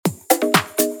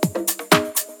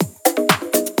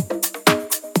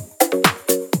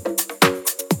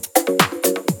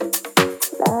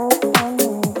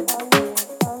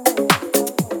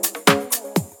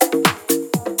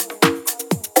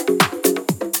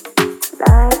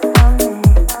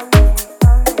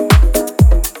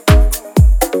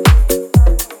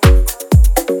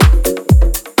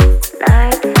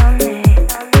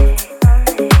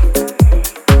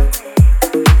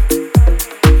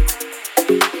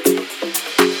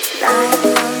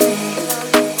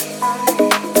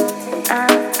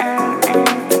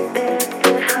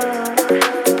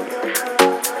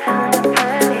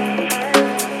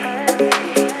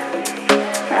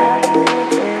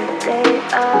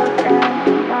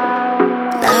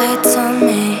Lights on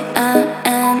me, I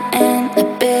am in a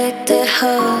big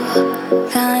hole,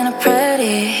 kinda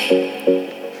pretty.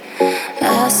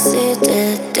 I see the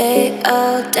day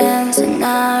all dance and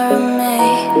I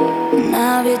remain, and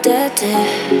I'll be dead too.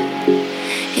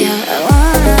 Yeah, I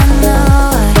wanna know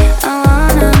why, I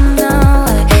wanna know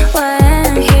why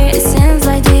I'm here, it seems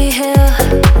like the hill.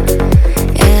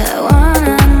 Yeah, I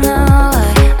wanna know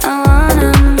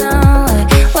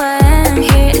why I'm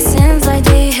here, it seems like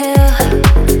the hill.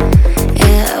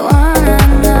 Yeah, I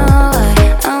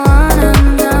wanna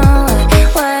know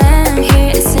why I'm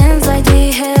here, it seems like the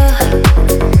hill.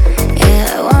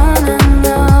 Yeah, I wanna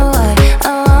know why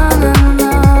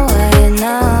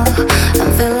now.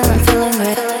 I'm feeling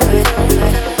great.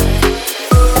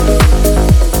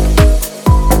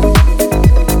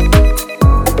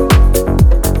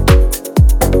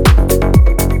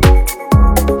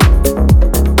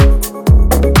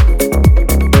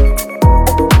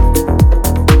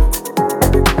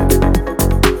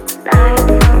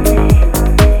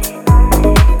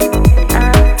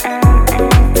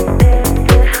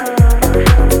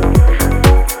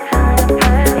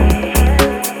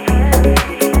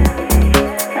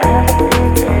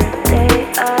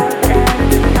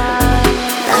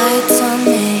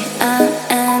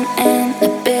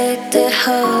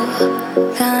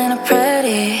 Kinda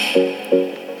pretty.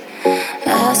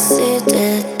 I see the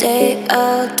day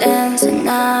all dance and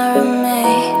I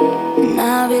remain, and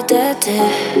I'll be dead too.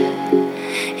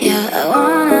 Yeah, I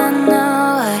wanna know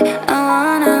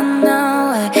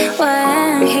why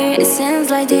I'm here, it seems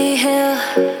like the hill.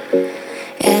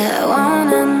 Yeah, I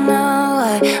wanna know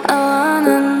why.